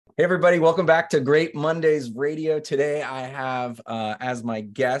Hey, everybody, welcome back to Great Mondays Radio. Today, I have as my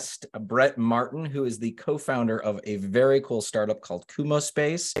guest Brett Martin, who is the co-founder of a very cool startup called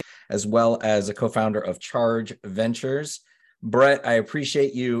Kumospace, as well as a co-founder of Charge Ventures. Brett, I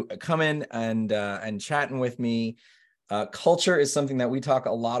appreciate you coming and chatting with me. Culture is something that we talk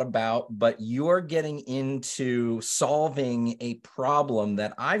a lot about, but you're getting into solving a problem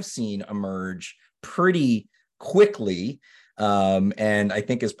that I've seen emerge pretty quickly. And I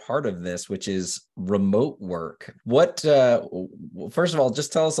think is part of this, which is remote work. First of all,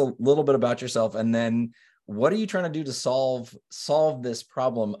 just tell us a little bit about yourself, and then what are you trying to do to solve this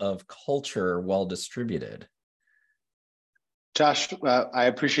problem of culture well distributed? Josh, I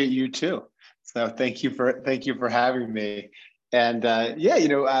appreciate you too. So thank you for having me. And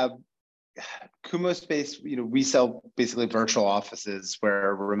Kumo Space, we sell basically virtual offices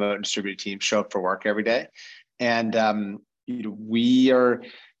where remote and distributed teams show up for work every day. And we are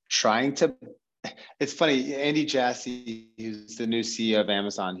trying to. It's funny, Andy Jassy, who's the new CEO of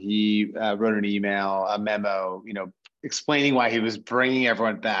Amazon, he wrote an email, a memo, explaining why he was bringing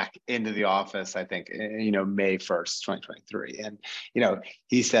everyone back into the office, I think, May 1st, 2023. And,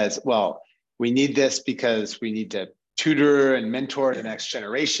 he says, well, we need this because we need to tutor and mentor the next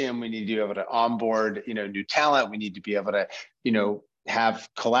generation. We need to be able to onboard, new talent. We need to be able to, have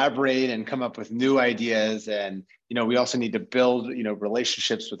collaborate and come up with new ideas. And, we also need to build,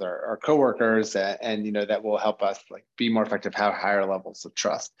 relationships with our coworkers and that will help us be more effective, have higher levels of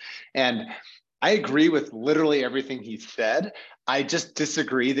trust. And I agree with literally everything he said. I just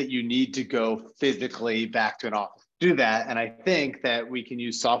disagree that you need to go physically back to an office to do that. And I think that we can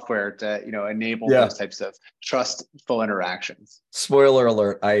use software to, enable those types of trustful interactions. Spoiler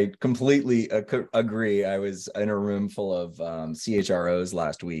alert, I completely agree. I was in a room full of CHROs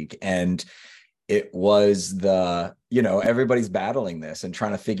last week, and it was everybody's battling this and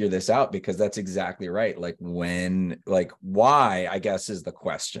trying to figure this out, because that's exactly right. Why, I guess, is the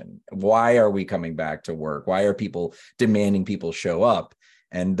question. Why are we coming back to work? Why are people demanding people show up?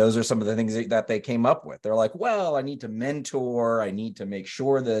 And those are some of the things that they came up with. They're like, well, I need to mentor. I need to make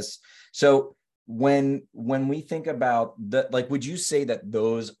sure this. So when we think about that, would you say that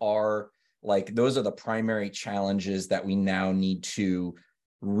those are the primary challenges that we now need to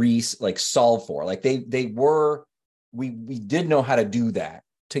solve for? We did know how to do that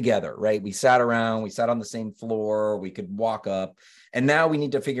together, right? We sat on the same floor, we could walk up, and now we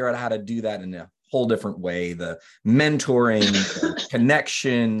need to figure out how to do that in a whole different way. The mentoring, the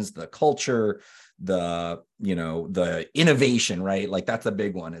connections, the culture, the innovation, right? That's a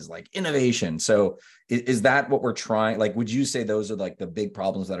big one, is innovation. So is that what we're trying? Would you say those are the big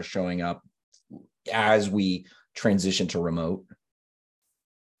problems that are showing up as we transition to remote?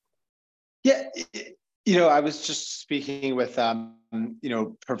 Yeah, I was just speaking with,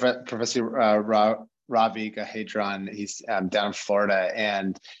 Professor Ravi Gahedran. He's down in Florida,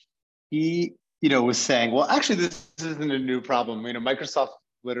 and he, was saying, well, actually, this isn't a new problem. Microsoft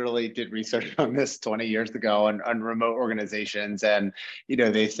literally did research on this 20 years ago on remote organizations, and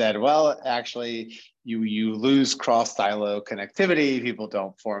they said, well, actually, you lose cross-silo connectivity. People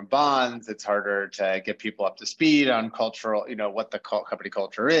don't form bonds. It's harder to get people up to speed on cultural, what the company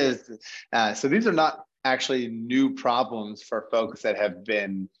culture is. So these are not actually new problems for folks that have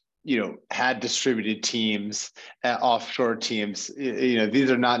been, had distributed teams, offshore teams. These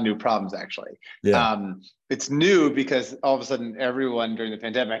are not new problems, actually. Yeah. It's new because all of a sudden everyone during the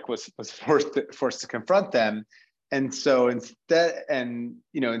pandemic was forced to confront them. And so instead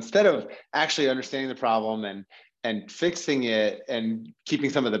of actually understanding the problem and fixing it and keeping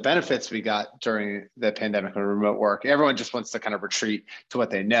some of the benefits we got during the pandemic and remote work, everyone just wants to kind of retreat to what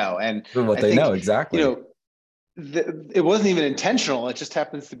they know. And what they know, exactly. It wasn't even intentional. It just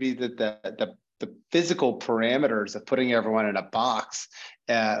happens to be that the physical parameters of putting everyone in a box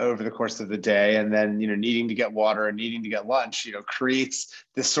over the course of the day, and then needing to get water and needing to get lunch, creates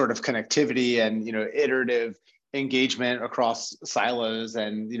this sort of connectivity and iterative engagement across silos,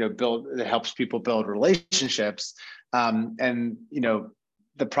 and it helps people build relationships. And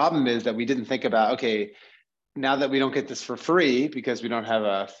the problem is that we didn't think about, okay, now that we don't get this for free because we don't have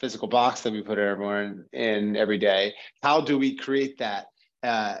a physical box that we put everyone in every day, how do we create that?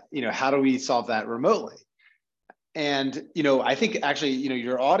 How do we solve that remotely? And, I think actually,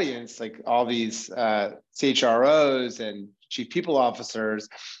 your audience, all these CHROs and chief people officers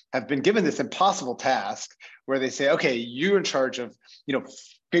have been given this impossible task where they say, okay, you're in charge of,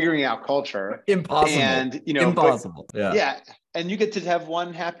 figuring out culture. Impossible. And, impossible. Yeah. And you get to have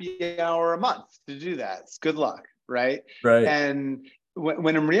one happy hour a month to do that. It's good luck. Right. Right. And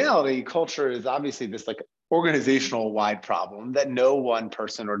when in reality, culture is obviously this organizational wide problem that no one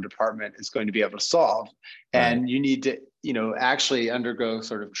person or department is going to be able to solve. Right. And you need to, actually undergo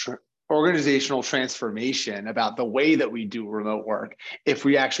sort of organizational transformation about the way that we do remote work if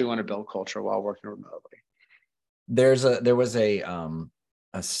we actually want to build culture while working remotely. There was a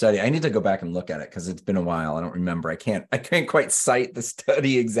study. I need to go back and look at it because it's been a while. I don't remember. I can't quite cite the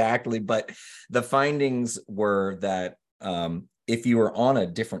study exactly, but the findings were that if you were on a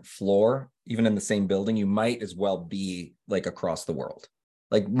different floor, even in the same building, you might as well be like across the world.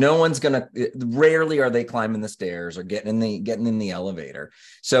 Like no one's rarely are they climbing the stairs or getting in the elevator.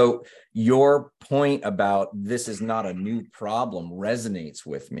 So your point about this is not a new problem resonates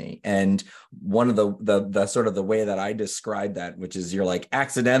with me. And one of the sort of the way that I describe that, which is you're like,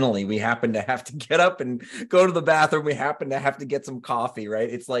 accidentally, we happen to have to get up and go to the bathroom. We happen to have to get some coffee, right?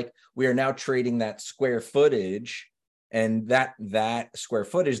 It's like we are now trading that square footage, and that square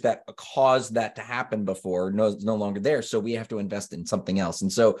footage that caused that to happen before is no longer there. So we have to invest in something else. And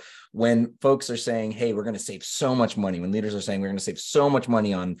so when folks are saying, hey, we're going to save so much money, when leaders are saying we're going to save so much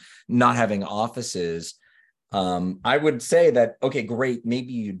money on not having offices, I would say that, okay, great.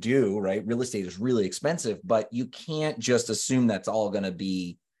 Maybe you do, right? Real estate is really expensive, but you can't just assume that's all going to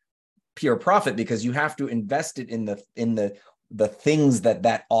be pure profit, because you have to invest it in the things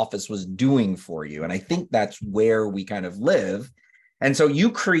that office was doing for you. And I think that's where we kind of live. And so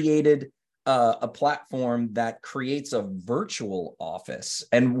you created a platform that creates a virtual office.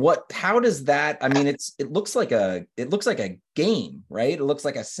 And how does that, I mean, it looks like a game, right? It looks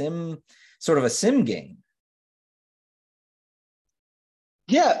like a sim game.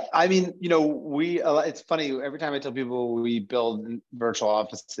 Yeah, I mean, it's funny. Every time I tell people we build virtual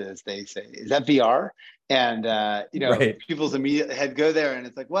offices, they say, "Is that VR?" And Right. people's immediate head go there, and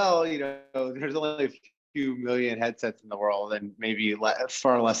it's like, well, there's only a few million headsets in the world, and maybe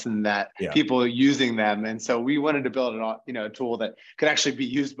far less than that Yeah. people using them. And so we wanted to build a tool that could actually be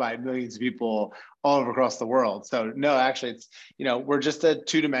used by millions of people all over across the world. So no, actually, it's we're just a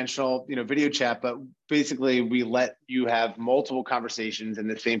two-dimensional video chat, but basically we let you have multiple conversations in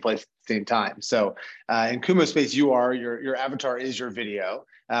the same place at the same time. So in Kumospace, your avatar is your video.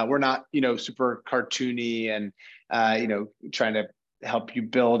 We're not super cartoony and trying to help you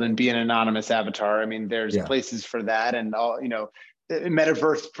build and be an anonymous avatar. I mean, there's places for that and all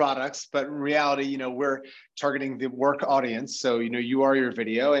metaverse products, but in reality, we're targeting the work audience. So you are your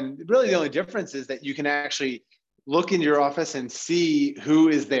video, and really the only difference is that you can actually look into your office and see who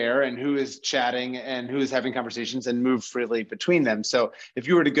is there and who is chatting and who is having conversations and move freely between them. So if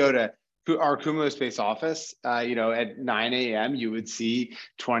you were to go to our Kumospace office, at 9 a.m., you would see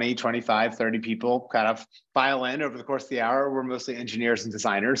 20, 25, 30 people kind of file in over the course of the hour. We're mostly engineers and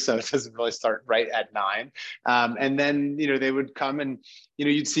designers, so it doesn't really start right at 9. And then, they would come and,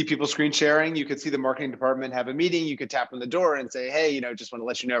 you'd see people screen sharing. You could see the marketing department have a meeting. You could tap on the door and say, hey, just want to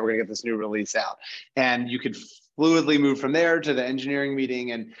let you know we're going to get this new release out. And you could fluidly move from there to the engineering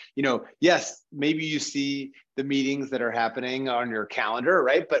meeting. And, yes, maybe you see the meetings that are happening on your calendar,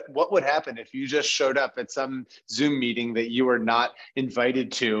 right? But what would happen if you just showed up at some Zoom meeting that you were not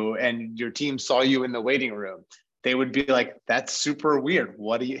invited to and your team saw you in the waiting room? They would be like, that's super weird.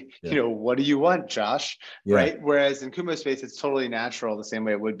 What do you want, Josh? Yeah. Right? Whereas in Kumospace, it's totally natural, the same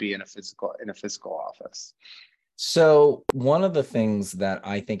way it would be in a physical office. So one of the things that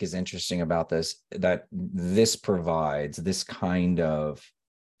I think is interesting about that this provides, this kind of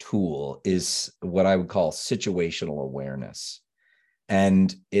tool, is what I would call situational awareness.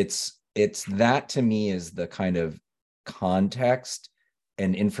 And it's that, to me, is the kind of context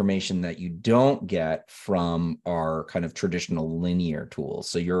and information that you don't get from our kind of traditional linear tools.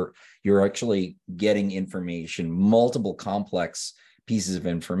 So you're actually getting information, multiple complex pieces of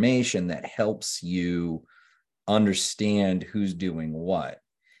information that helps you understand who's doing what.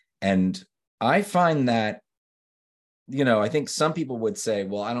 And I find that, I think some people would say,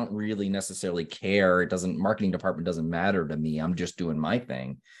 well, I don't really necessarily care. Marketing department doesn't matter to me. I'm just doing my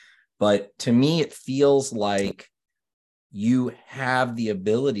thing. But to me, it feels like you have the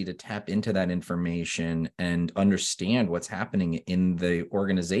ability to tap into that information and understand what's happening in the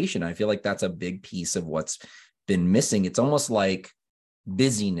organization. I feel like that's a big piece of what's been missing. It's almost like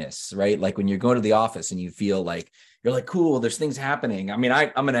busyness, right? Like when you go to the office and you feel like you're like, cool, there's things happening. I mean,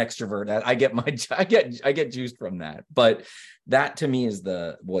 I'm an extrovert. I get juiced from that. But that, to me, is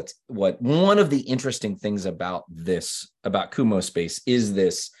what one of the interesting things about Kumospace is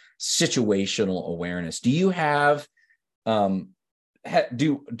this situational awareness. Do you have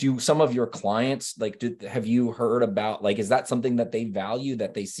do some of your clients, have you heard about, is that something that they value,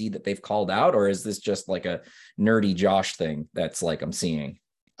 that they see, that they've called out, or is this just like a nerdy Josh thing that's I'm seeing?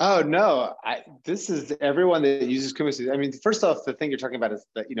 Oh no, this is everyone that uses Kumospace. I mean, first off, the thing you're talking about is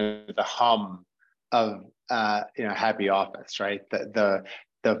the hum of happy office, right? The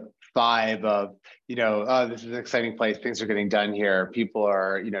vibe of oh, this is an exciting place. Things are getting done here. People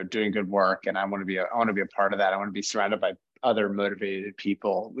are doing good work, and I want to be a part of that. I want to be surrounded by other motivated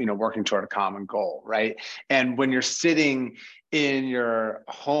people, working toward a common goal, right? And when you're sitting in your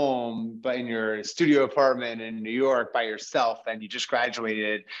home, but in your studio apartment in New York by yourself, and you just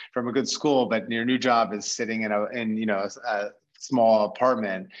graduated from a good school, but your new job is sitting in a small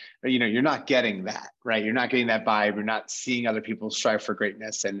apartment, you're not getting that, right? You're not getting that vibe. You're not seeing other people strive for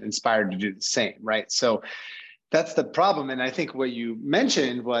greatness and inspired to do the same, right? So that's the problem. And I think what you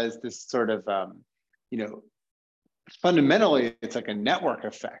mentioned was this sort of, fundamentally, it's like a network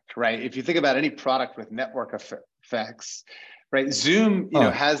effect, right? If you think about any product with network effects, right? Zoom,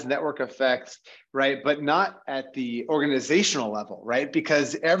 has network effects, right? But not at the organizational level, right?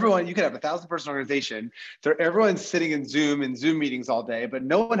 Because you could have 1,000-person organization. Everyone's sitting in Zoom meetings all day, but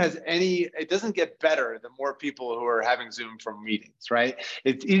no one has it doesn't get better the more people who are having Zoom from meetings, right?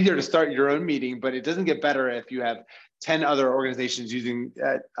 It's easier to start your own meeting, but it doesn't get better if you have 10 other organizations using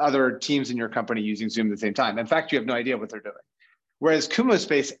other teams in your company using Zoom at the same time. In fact, you have no idea what they're doing. Whereas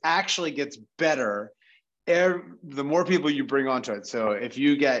Kumospace actually gets better the more people you bring onto it. So if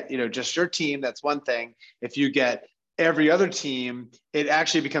you get, just your team, that's one thing. If you get every other team, it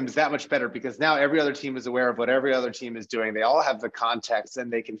actually becomes that much better because now every other team is aware of what every other team is doing. They all have the context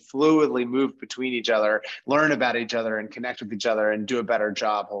and they can fluidly move between each other, learn about each other and connect with each other and do a better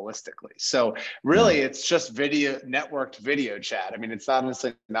job holistically. So really it's just networked video chat. I mean, it's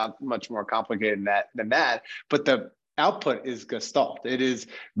honestly not much more complicated than that, but the output is gestalt. It is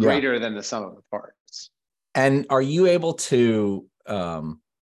greater than the sum of the parts. And are you able to,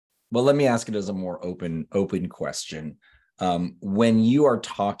 well, let me ask it as a more open question. When you are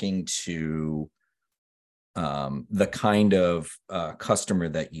talking to the kind of customer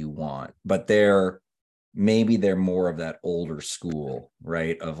that you want, but maybe they're more of that older school,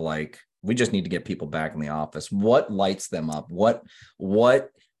 right? Of like, we just need to get people back in the office. What lights them up? What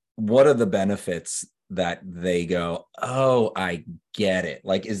are the benefits that they go, oh, I get it?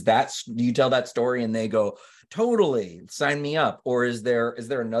 Like, do you tell that story and they go, totally, sign me up? Or is there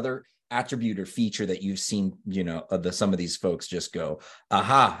another attribute or feature that you've seen, some of these folks just go,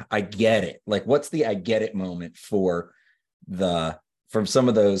 aha, I get it? Like, what's the I get it moment from some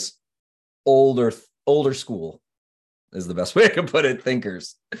of those older school is the best way I can put it,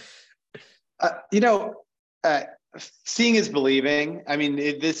 thinkers? Seeing is believing. I mean,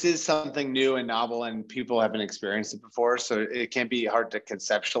 this is something new and novel and people haven't experienced it before. So it can be hard to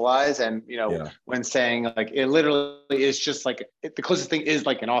conceptualize. And, when saying like, it literally is just like, the closest thing is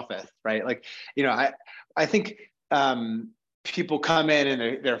like an office, right? Like, I think people come in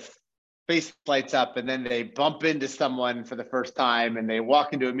and their face lights up and then they bump into someone for the first time and they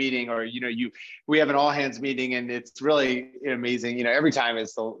walk into a meeting or, we have an all hands meeting and it's really amazing. Every time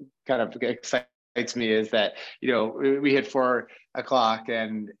it's so kind of exciting me is that we hit 4:00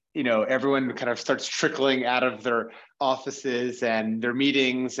 and everyone kind of starts trickling out of their offices and their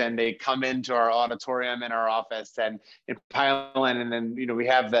meetings and they come into our auditorium in our office and pile in, and then we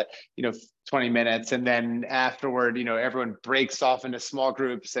have that 20 minutes, and then afterward everyone breaks off into small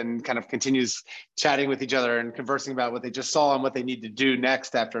groups and kind of continues chatting with each other and conversing about what they just saw and what they need to do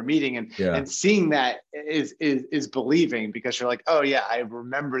next after a meeting, and seeing that is believing, because you're like, oh yeah, I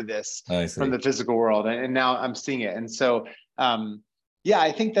remember this from the physical world and now I'm seeing it. And so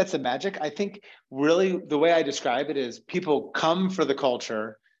I think that's the magic. I think really the way I describe it is people come for the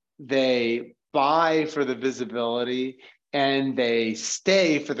culture, they buy for the visibility, and they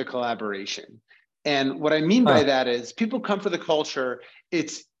stay for the collaboration. And what I mean by that is people come for the culture.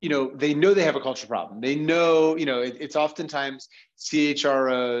 It's, they know they have a culture problem. They know, it's oftentimes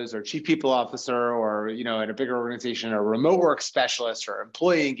CHROs or chief people officer or, in a bigger organization, or remote work specialist or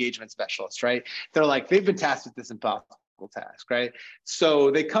employee engagement specialist, right? They're like, they've been tasked with this impossible task, right?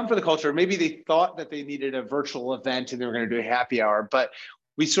 So they come for the culture. Maybe they thought that they needed a virtual event and they were going to do a happy hour, but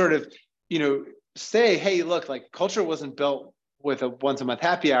we sort of, say, hey, look, like culture wasn't built with a once a month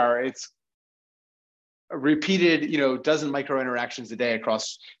happy hour. It's a repeated, dozen micro interactions a day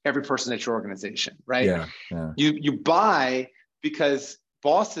across every person at your organization, right? Yeah. You buy because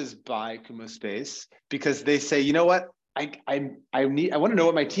bosses buy Kumospace because they say, you know what? I want to know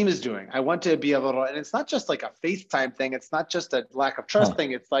what my team is doing. I want to be able to, and it's not just like a FaceTime thing. It's not just a lack of trust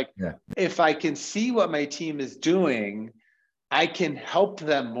thing. It's like, if I can see what my team is doing, I can help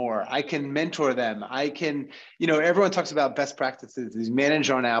them more. I can mentor them. I can, everyone talks about best practices, these manage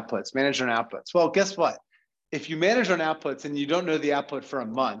your own outputs. Well, guess what? if you manage on outputs and you don't know the output for a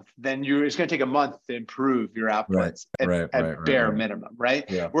month, then it's going to take a month to improve your Right, outputs right, right, at right, bare right. minimum, right?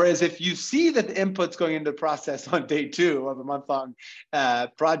 Yeah, Whereas if you see that the inputs going into the process on day 2 of a month-long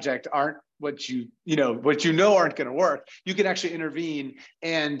project aren't what you know aren't going to work, you can actually intervene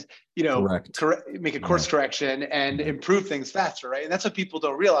and correct. make a Yeah, course correction and yeah. improve things faster, right? And that's what people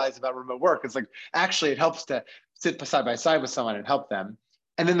don't realize about remote work. It's like actually it helps to sit side by side with someone and help them.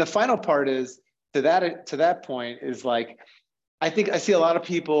 And then the final part is to that point is like, I think I see a lot of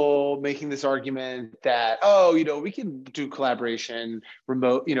people making this argument that, oh, we can do collaboration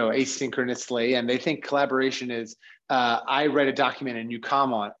remote, asynchronously. And they think collaboration is, I write a document and you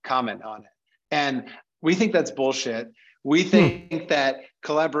comment on it. And we think that's bullshit. We Hmm. think that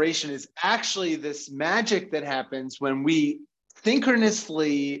collaboration is actually this magic that happens when we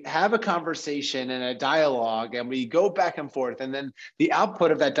synchronously have a conversation and a dialogue and we go back and forth, and then the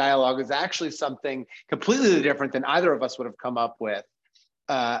output of that dialogue is actually something completely different than either of us would have come up with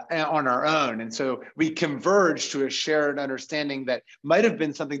on our own. And so we converge to a shared understanding that might have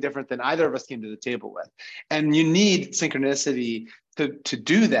been something different than either of us came to the table with. And you need synchronicity to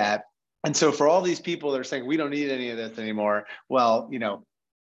do that. And so for all these people that are saying we don't need any of this anymore, well,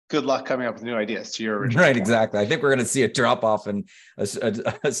 good luck coming up with new ideas, to your original Right, point. exactly. I think we're going to see a drop off and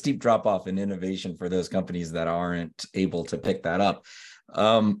a steep drop off in innovation for those companies that aren't able to pick that up.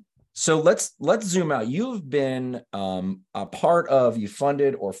 So let's zoom out. You've been a part of, you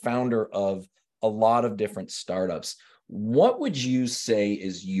funded or founder of a lot of different startups. What would you say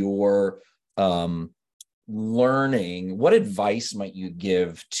is your learning? What advice might you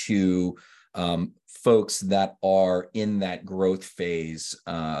give to folks that are in that growth phase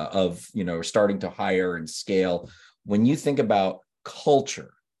of starting to hire and scale? When you think about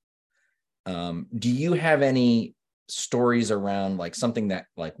culture, do you have any stories around like something that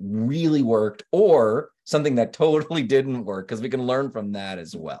like really worked or something that totally didn't work? Because we can learn from that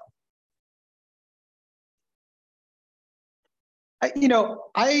as well. I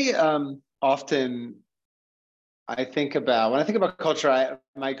think about, when I think about culture,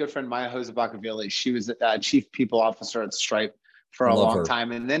 my good friend Maya Hosabakavilli, she was chief people officer at Stripe for a Love long her.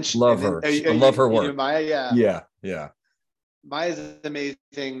 time, and then Love her. I love her work. Maya, yeah. Yeah. Yeah. Maya's an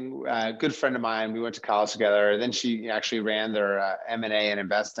amazing, good friend of mine. We went to college together. Then she actually ran their M&A and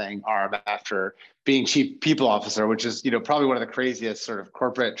investing arm after being chief people officer, which is, probably one of the craziest sort of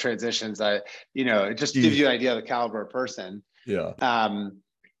corporate transitions. It just gives you an idea of the caliber of person. Yeah. And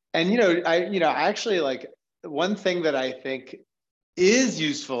I actually like, one thing that I think is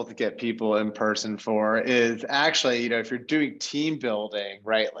useful to get people in person for is actually, if you're doing team building,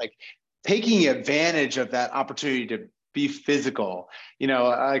 right? Like taking advantage of that opportunity to be physical.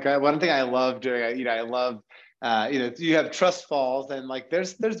 One thing I love doing, I love, you have trust falls, and like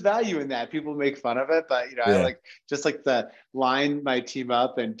there's value in that. People make fun of it, but I Yeah. like just like the line my team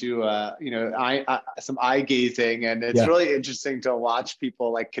up and do some eye gazing, and it's Yeah. really interesting to watch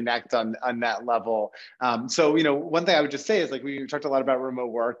people like connect on that level. So one thing I would just say is like we talked a lot about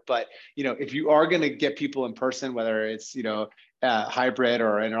remote work, but if you are going to get people in person, whether it's hybrid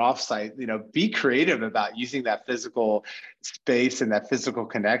or an offsite, be creative about using that physical space and that physical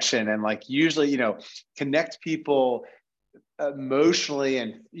connection, and like usually connect people emotionally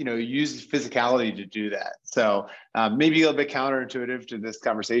and use physicality to do that. So maybe a little bit counterintuitive to this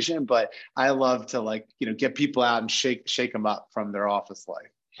conversation, but I love to like get people out and shake them up from their office life.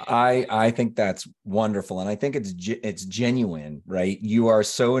 I think that's wonderful, and I think it's genuine, right? You are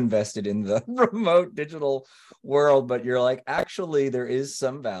so invested in the remote digital world, but you're like, actually, there is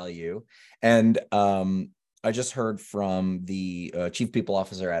some value. And I just heard from the chief people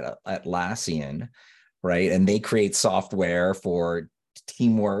officer at Atlassian, right? And they create software for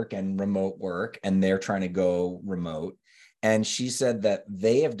teamwork and remote work, and they're trying to go remote. And she said that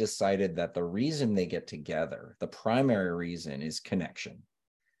they have decided that the reason they get together, the primary reason, is connection.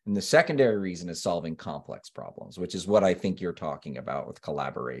 And the secondary reason is solving complex problems, which is what I think you're talking about with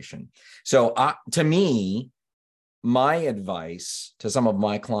collaboration. So to me, my advice to some of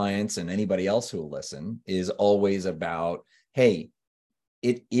my clients and anybody else who will listen is always about, hey,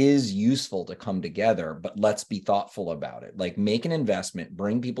 it is useful to come together, but let's be thoughtful about it. Like make an investment,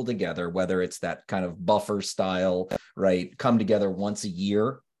 bring people together, whether it's that kind of buffer style, right? Come together once a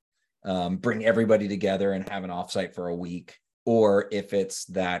year, bring everybody together and have an offsite for a week. Or if it's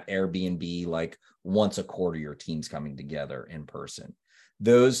that Airbnb, like once a quarter, your team's coming together in person.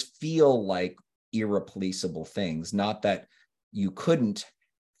 Those feel like irreplaceable things. Not that you couldn't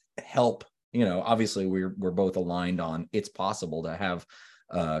help, obviously we're both aligned on it's possible to have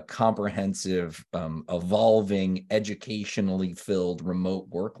a comprehensive, evolving, educationally filled remote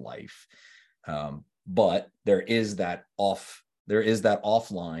work life. but there is that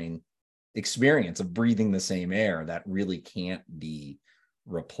offline experience of breathing the same air that really can't be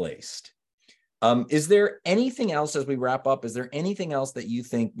replaced. Is there anything else as we wrap up? Is there anything else that you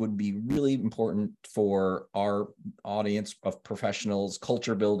think would be really important for our audience of professionals,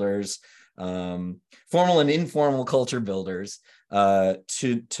 culture builders, formal and informal culture builders,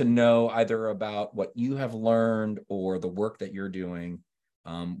 to know either about what you have learned or the work that you're doing?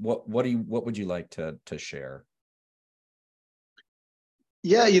 What would you like to share?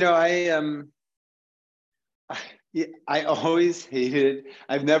 Yeah, I always hated,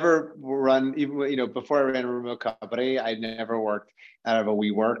 I've never run, even, before I ran a remote company, I never worked out of a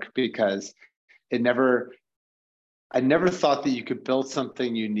WeWork because I never thought that you could build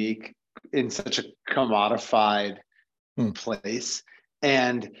something unique in such a commodified place.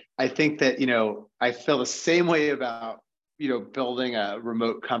 And I think that, I feel the same way about, building a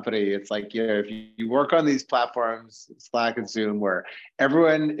remote company. It's like, if you work on these platforms, Slack and Zoom, where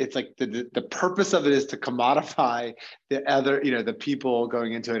everyone, it's like the purpose of it is to commodify the other, the people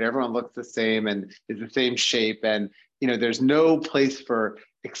going into it. Everyone looks the same and is the same shape. And, there's no place for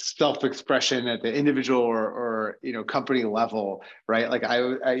self-expression at the individual or company level, right? Like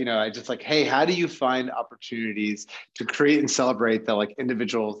I just like, hey, how do you find opportunities to create and celebrate the like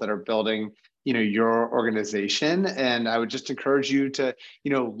individuals that are building your organization? And I would just encourage you to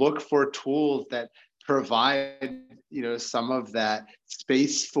look for tools that provide some of that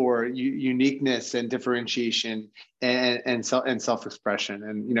space for uniqueness and differentiation and self-expression.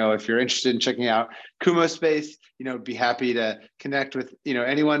 And if you're interested in checking out Kumospace, be happy to connect with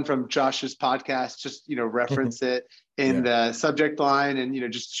anyone from Josh's podcast. Just reference it in the subject line,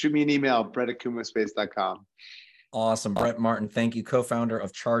 and just shoot me an email, brett@kumospace.com. Awesome. Brett Martin, thank you. Co-founder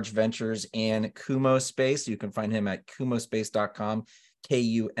of Charge Ventures and Kumospace. You can find him at kumospace.com,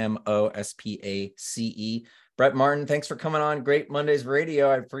 KUMOSPACE. Brett Martin, thanks for coming on Great Mondays Radio.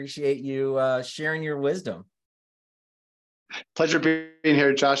 I appreciate you sharing your wisdom. Pleasure being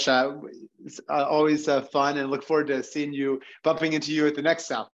here, Josh. It's always fun, and look forward to seeing you, bumping into you at the next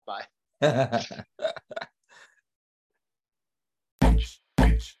South by.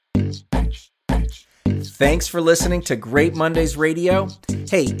 Thanks for listening to Great Mondays Radio.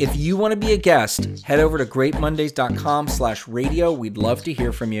 Hey, if you want to be a guest, head over to greatmondays.com/radio. We'd love to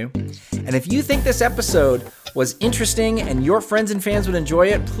hear from you. And if you think this episode was interesting and your friends and fans would enjoy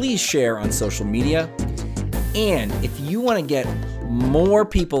it, please share on social media. And if you want to get more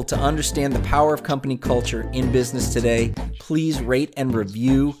people to understand the power of company culture in business today, please rate and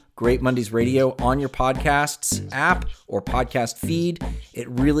review Great Mondays Radio on your podcasts app or podcast feed. It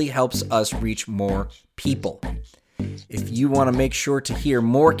really helps us reach more people. If you want to make sure to hear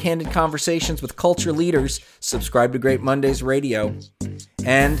more candid conversations with culture leaders, subscribe to Great Mondays Radio.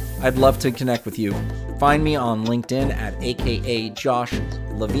 And I'd love to connect with you. Find me on LinkedIn at AKA Josh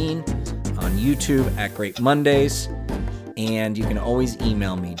Levine, on YouTube at Great Mondays, and you can always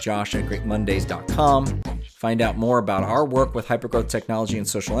email me, josh@greatmondays.com. Find out more about our work with hypergrowth technology and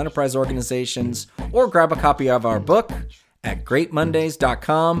social enterprise organizations, or grab a copy of our book at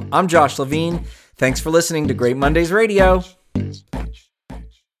greatmondays.com. I'm Josh Levine. Thanks for listening to Great Mondays Radio.